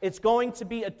 It's going to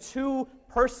be a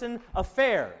two-person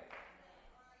affair.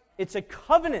 It's a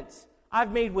covenant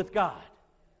I've made with God.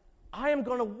 I am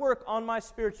going to work on my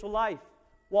spiritual life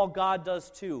while God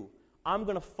does too. I'm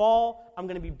going to fall, I'm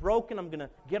going to be broken, I'm going to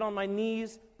get on my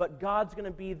knees, but God's going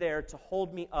to be there to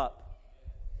hold me up.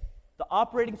 The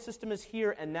operating system is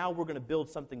here, and now we're going to build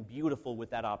something beautiful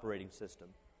with that operating system.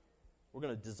 We're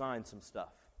going to design some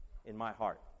stuff in my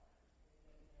heart.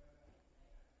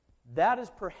 That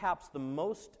is perhaps the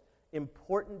most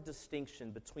important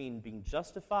distinction between being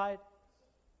justified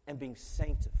and being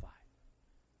sanctified.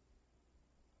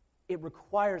 It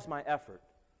requires my effort.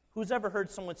 Who's ever heard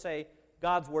someone say,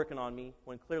 God's working on me,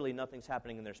 when clearly nothing's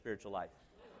happening in their spiritual life?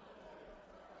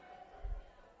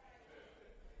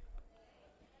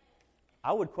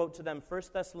 I would quote to them 1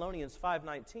 Thessalonians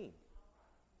 5:19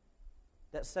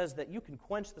 that says that you can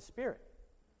quench the Spirit.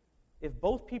 If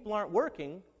both people aren't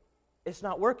working, it's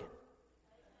not working.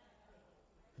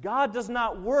 God does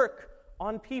not work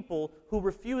on people who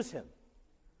refuse Him.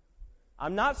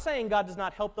 I'm not saying God does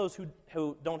not help those who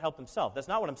don't help themselves. That's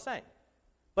not what I'm saying.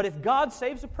 But if God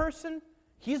saves a person,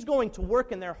 He's going to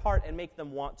work in their heart and make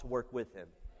them want to work with Him.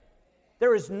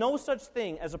 There is no such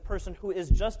thing as a person who is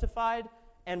justified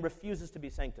and refuses to be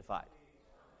sanctified.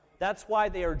 That's why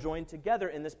they are joined together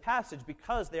in this passage,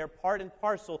 because they are part and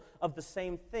parcel of the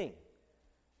same thing.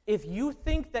 If you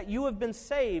think that you have been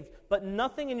saved, but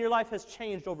nothing in your life has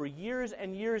changed over years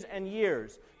and years and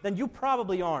years, then you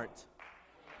probably aren't.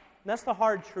 And that's the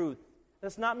hard truth.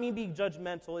 That's not me being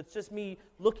judgmental. It's just me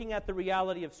looking at the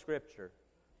reality of Scripture.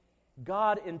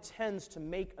 God intends to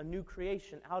make a new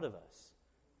creation out of us.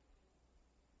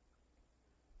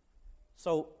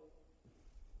 So,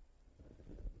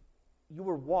 you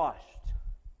were washed.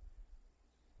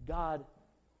 God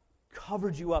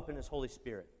covered you up in His Holy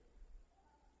Spirit.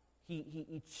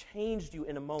 He changed you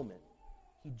in a moment.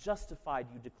 He justified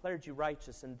you, declared you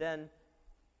righteous, and then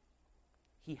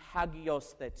He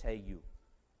hagiosthete you.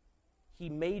 He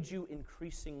made you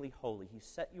increasingly holy. He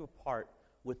set you apart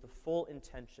with the full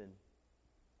intention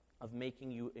of making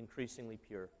you increasingly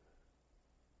pure.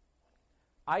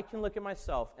 I can look at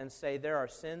myself and say there are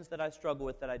sins that I struggle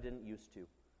with that I didn't used to.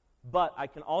 But I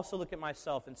can also look at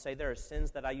myself and say there are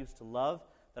sins that I used to love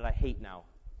that I hate now.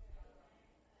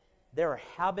 There are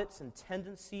habits and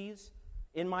tendencies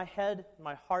in my head,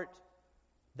 my heart,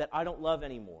 that I don't love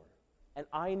anymore. And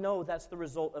I know that's the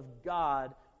result of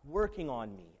God working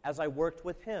on me as I worked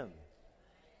with Him.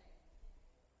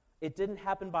 It didn't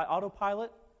happen by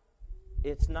autopilot.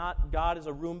 It's not God is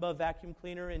a Roomba vacuum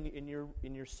cleaner in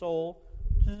your soul,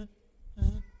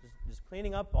 just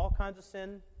cleaning up all kinds of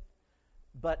sin.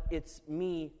 But it's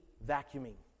me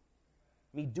vacuuming,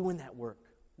 me doing that work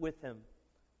with Him.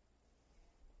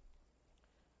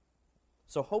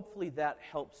 So hopefully that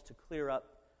helps to clear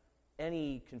up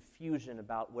any confusion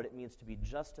about what it means to be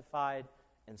justified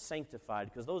and sanctified,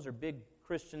 because those are big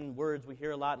Christian words we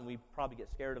hear a lot and we probably get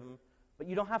scared of them. But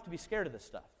you don't have to be scared of this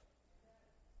stuff.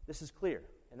 This is clear,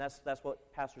 and that's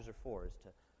what pastors are for, is to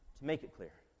make it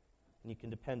clear. And you can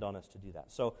depend on us to do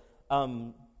that. So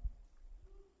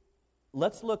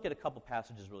let's look at a couple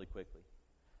passages really quickly.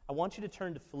 I want you to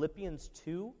turn to Philippians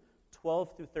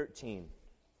 2:12 through 13.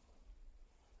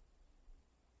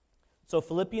 So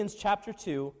Philippians chapter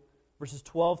 2, verses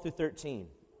 12 through 13.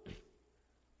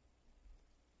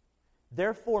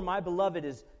 Therefore, my beloved,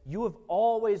 as you have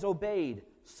always obeyed,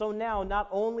 so now, not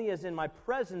only as in my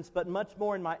presence, but much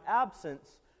more in my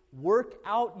absence, work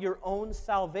out your own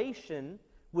salvation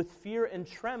with fear and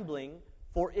trembling,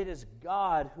 for it is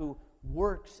God who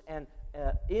works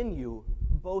in you,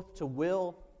 both to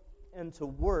will and to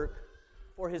work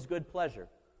for His good pleasure.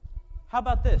 How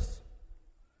about this?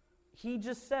 He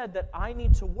just said that I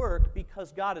need to work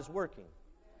because God is working.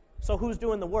 So who's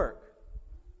doing the work?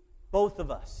 Both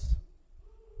of us.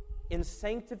 In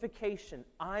sanctification,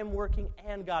 I'm working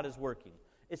and God is working.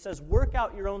 It says, work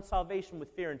out your own salvation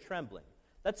with fear and trembling.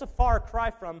 That's a far cry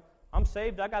from, I'm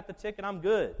saved, I got the ticket, I'm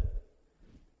good.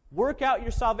 Work out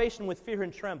your salvation with fear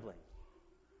and trembling.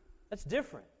 That's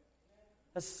different.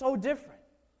 That's so different.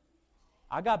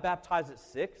 I got baptized at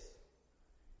 6.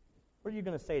 What are you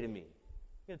going to say to me?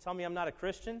 You going to tell me I'm not a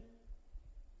Christian?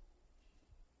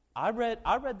 I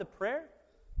read the prayer.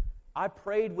 I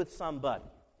prayed with somebody.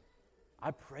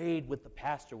 I prayed with the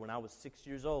pastor when I was 6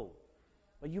 years old.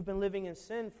 But you've been living in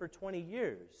sin for 20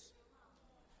 years.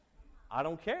 I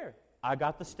don't care. I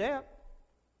got the stamp.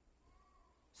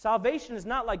 Salvation is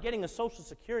not like getting a social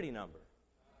security number,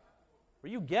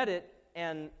 where you get it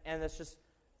and it's just,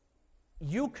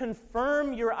 you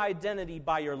confirm your identity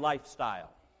by your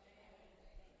lifestyle.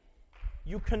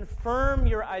 You confirm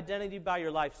your identity by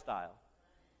your lifestyle.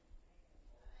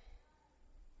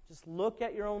 Just look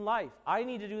at your own life. I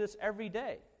need to do this every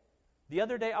day. The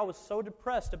other day I was so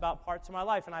depressed about parts of my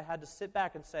life, and I had to sit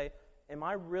back and say, am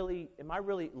I really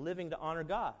living to honor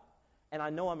God? And I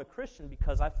know I'm a Christian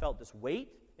because I felt this weight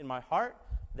in my heart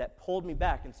that pulled me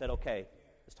back and said, okay,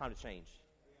 it's time to change.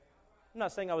 I'm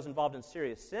not saying I was involved in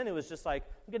serious sin. It was just like,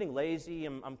 I'm getting lazy.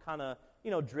 I'm kind of,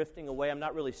 drifting away. I'm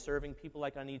not really serving people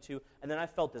like I need to. And then I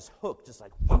felt this hook just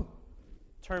like, whoom,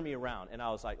 turn me around. And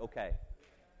I was like, okay,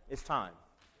 it's time.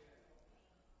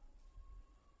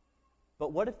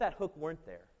 But what if that hook weren't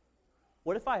there?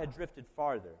 What if I had drifted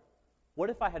farther? What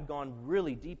if I had gone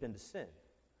really deep into sin?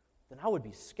 Then I would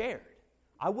be scared.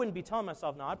 I wouldn't be telling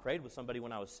myself, no, I prayed with somebody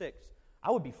when I was 6.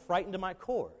 I would be frightened to my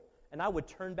core. And I would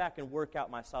turn back and work out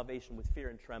my salvation with fear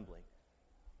and trembling,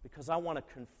 because I want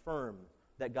to confirm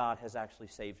that God has actually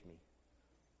saved me.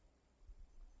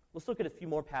 Let's look at a few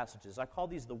more passages. I call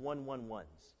these the 1-1-1s.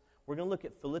 We're going to look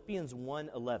at Philippians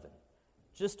 1:11,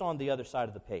 just on the other side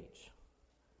of the page.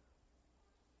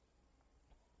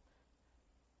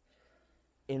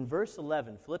 In verse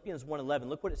 11, Philippians 1:11,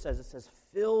 look what it says. It says,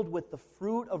 filled with the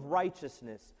fruit of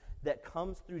righteousness that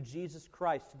comes through Jesus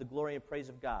Christ to the glory and praise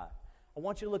of God. I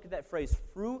want you to look at that phrase,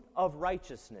 fruit of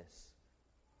righteousness.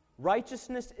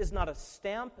 Righteousness is not a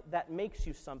stamp that makes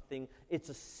you something. It's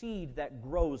a seed that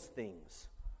grows things.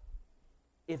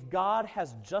 If God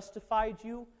has justified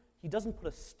you, He doesn't put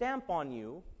a stamp on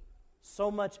you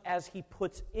so much as He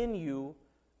puts in you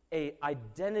an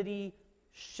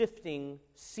identity-shifting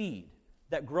seed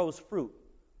that grows fruit.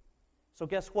 So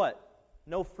guess what?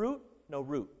 No fruit, no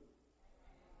root.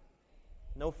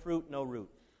 No fruit, no root.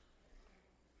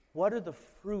 What are the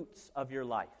fruits of your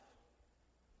life?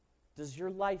 Does your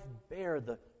life bear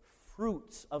the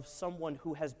fruits of someone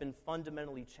who has been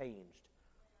fundamentally changed?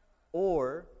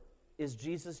 Or is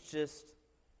Jesus just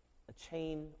a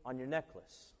chain on your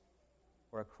necklace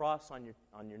or a cross on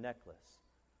your necklace?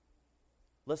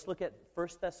 Let's look at 1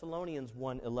 Thessalonians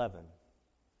 1:11.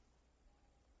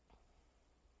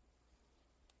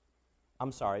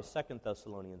 I'm sorry, 2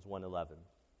 Thessalonians 1:11.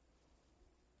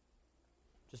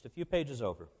 Just a few pages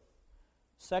over.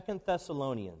 2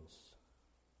 Thessalonians.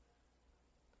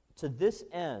 To this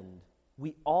end,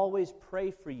 we always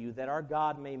pray for you that our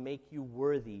God may make you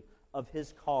worthy of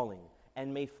His calling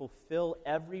and may fulfill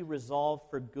every resolve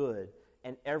for good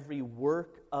and every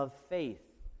work of faith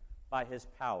by His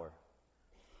power.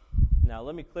 Now,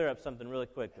 let me clear up something really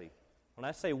quickly. When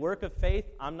I say work of faith,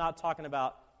 I'm not talking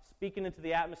about speaking into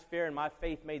the atmosphere and my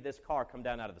faith made this car come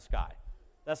down out of the sky.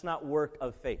 That's not work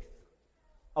of faith.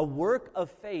 A work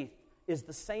of faith is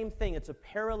the same thing. It's a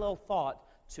parallel thought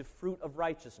to fruit of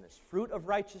righteousness. Fruit of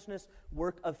righteousness,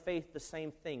 work of faith, the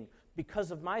same thing.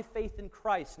 Because of my faith in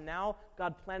Christ, now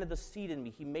God planted the seed in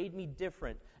me. He made me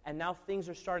different. And now things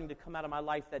are starting to come out of my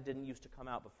life that didn't used to come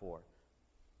out before.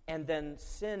 And then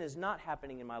sin is not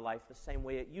happening in my life the same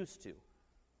way it used to.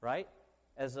 Right?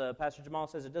 As Pastor Jamal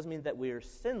says, it doesn't mean that we are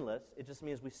sinless. It just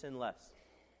means we sin less.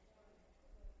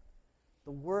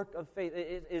 The work of faith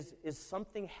is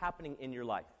something happening in your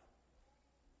life.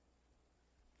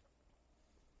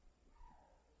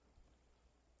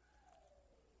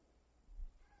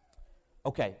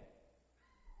 Okay,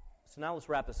 so now let's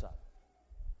wrap this up.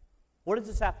 What does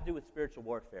this have to do with spiritual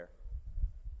warfare?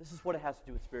 This is what it has to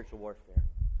do with spiritual warfare.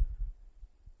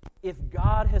 If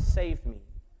God has saved me,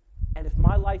 and if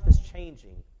my life is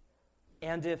changing,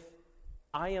 and if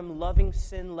I am loving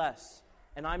sin less,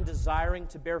 and I'm desiring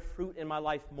to bear fruit in my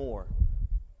life more,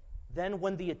 then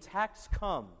when the attacks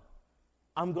come,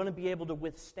 I'm going to be able to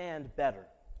withstand better.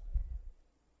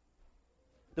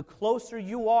 The closer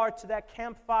you are to that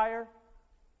campfire,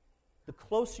 the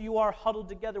closer you are huddled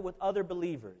together with other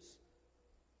believers,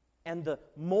 and the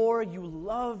more you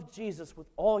love Jesus with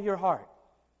all your heart,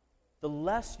 the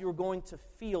less you're going to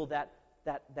feel that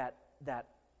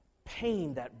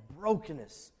pain, that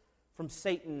brokenness from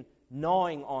Satan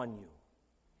gnawing on you.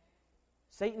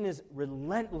 Satan is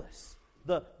relentless.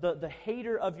 The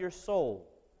hater of your soul.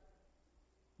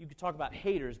 You could talk about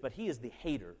haters, but he is the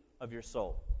hater of your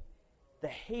soul. The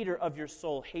hater of your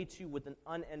soul hates you with an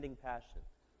unending passion.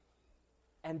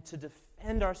 And to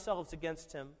defend ourselves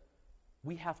against him,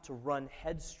 we have to run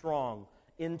headstrong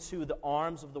into the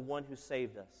arms of the one who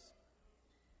saved us?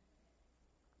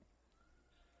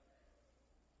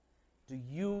 Do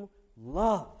you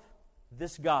love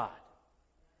this God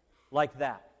like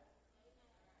that?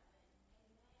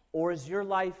 Or is your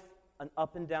life an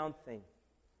up and down thing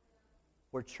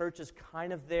where church is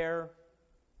kind of there,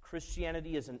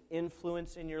 Christianity is an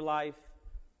influence in your life,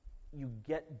 you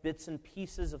get bits and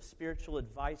pieces of spiritual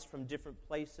advice from different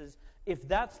places? If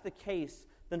that's the case,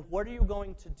 then what are you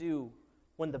going to do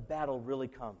when the battle really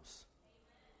comes?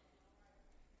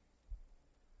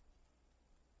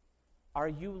 Are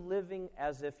you living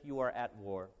as if you are at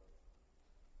war?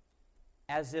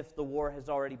 As if the war has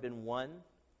already been won?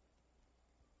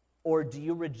 Or do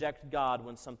you reject God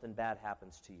when something bad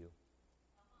happens to you?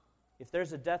 If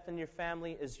there's a death in your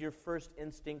family, is your first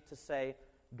instinct to say,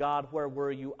 God, where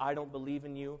were you? I don't believe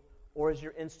in you. Or is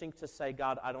your instinct to say,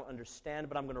 God, I don't understand,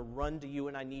 but I'm going to run to you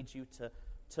and I need you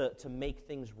to make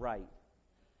things right.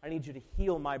 I need you to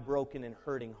heal my broken and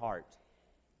hurting heart.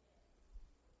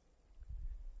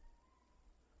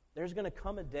 There's going to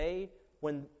come a day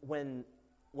when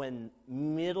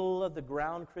middle of the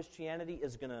ground Christianity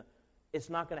it's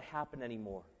not going to happen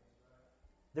anymore.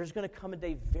 There's going to come a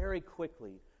day very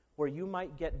quickly where you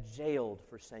might get jailed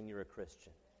for saying you're a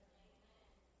Christian,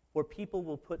 where people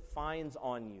will put fines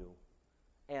on you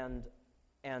and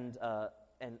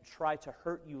try to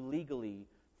hurt you legally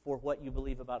for what you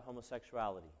believe about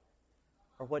homosexuality,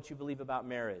 or what you believe about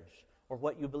marriage, or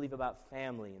what you believe about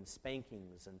family and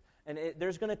spankings.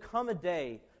 There's going to come a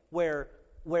day where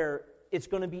it's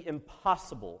going to be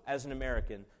impossible as an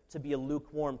American to be a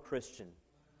lukewarm Christian.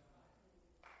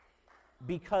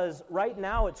 Because right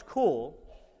now it's cool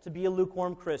to be a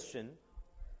lukewarm Christian,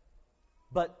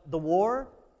 but the war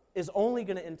is only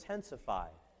going to intensify.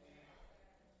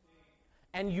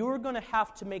 And you're going to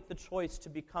have to make the choice to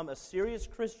become a serious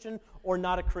Christian or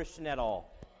not a Christian at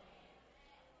all.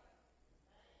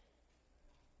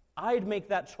 I'd make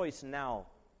that choice now,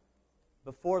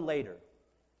 before later.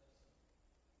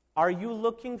 Are you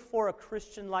looking for a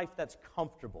Christian life that's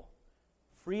comfortable,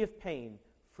 free of pain,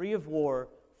 free of war,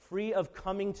 free of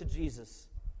coming to Jesus?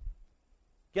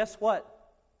 Guess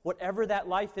what? Whatever that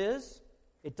life is,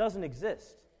 it doesn't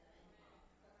exist.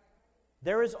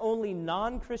 There is only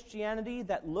non-Christianity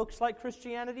that looks like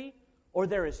Christianity, or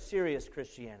there is serious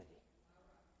Christianity.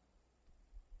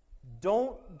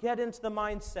 Don't get into the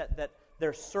mindset that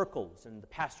there's circles and the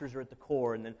pastors are at the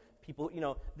core and then people,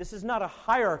 this is not a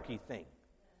hierarchy thing.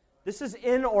 This is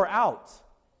in or out.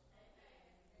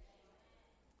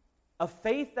 A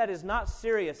faith that is not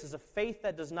serious is a faith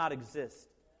that does not exist,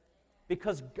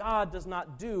 because God does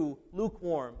not do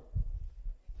lukewarm.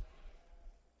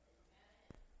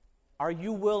 Are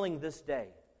you willing this day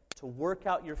to work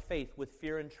out your faith with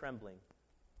fear and trembling,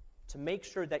 to make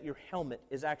sure that your helmet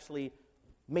is actually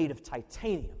made of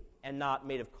titanium and not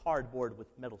made of cardboard with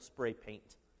metal spray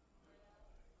paint?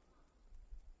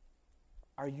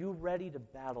 Are you ready to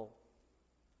battle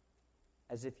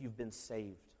as if you've been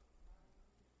saved?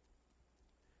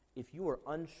 If you are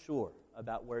unsure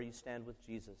about where you stand with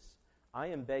Jesus, I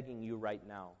am begging you right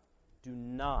now, do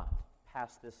not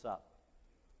pass this up.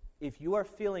 If you are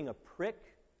feeling a prick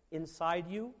inside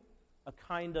you, a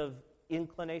kind of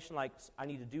inclination like, I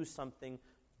need to do something,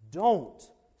 don't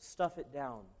stuff it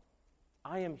down.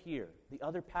 I am here. The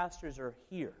other pastors are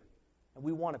here, and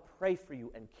we want to pray for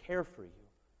you and care for you.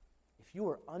 If you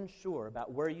are unsure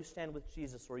about where you stand with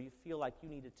Jesus, or you feel like you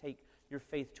need to take your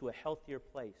faith to a healthier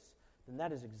place, then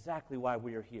that is exactly why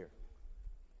we are here.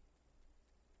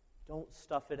 Don't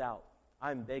stuff it out.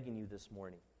 I'm begging you this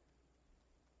morning.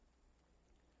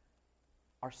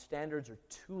 Our standards are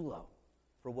too low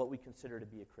for what we consider to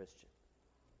be a Christian.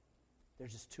 They're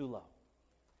just too low.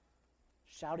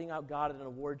 Shouting out God at an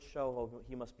award show, oh,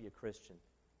 he must be a Christian.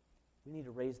 We need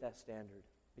to raise that standard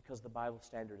because the Bible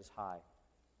standard is high.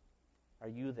 Are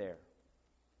you there?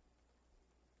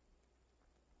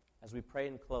 As we pray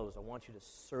and close, I want you to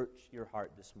search your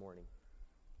heart this morning.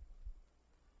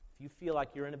 If you feel like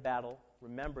you're in a battle,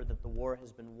 remember that the war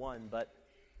has been won. But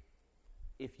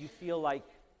if you feel like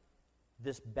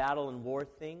this battle and war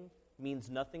thing means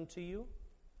nothing to you,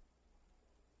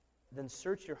 then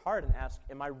search your heart and ask,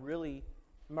 am I really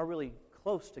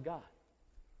close to God?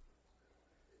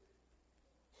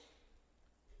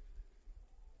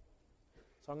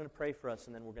 So I'm going to pray for us,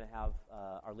 and then we're going to have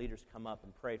our leaders come up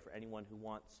and pray for anyone who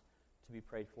wants to be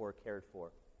prayed for or cared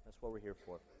for. That's what we're here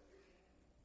for.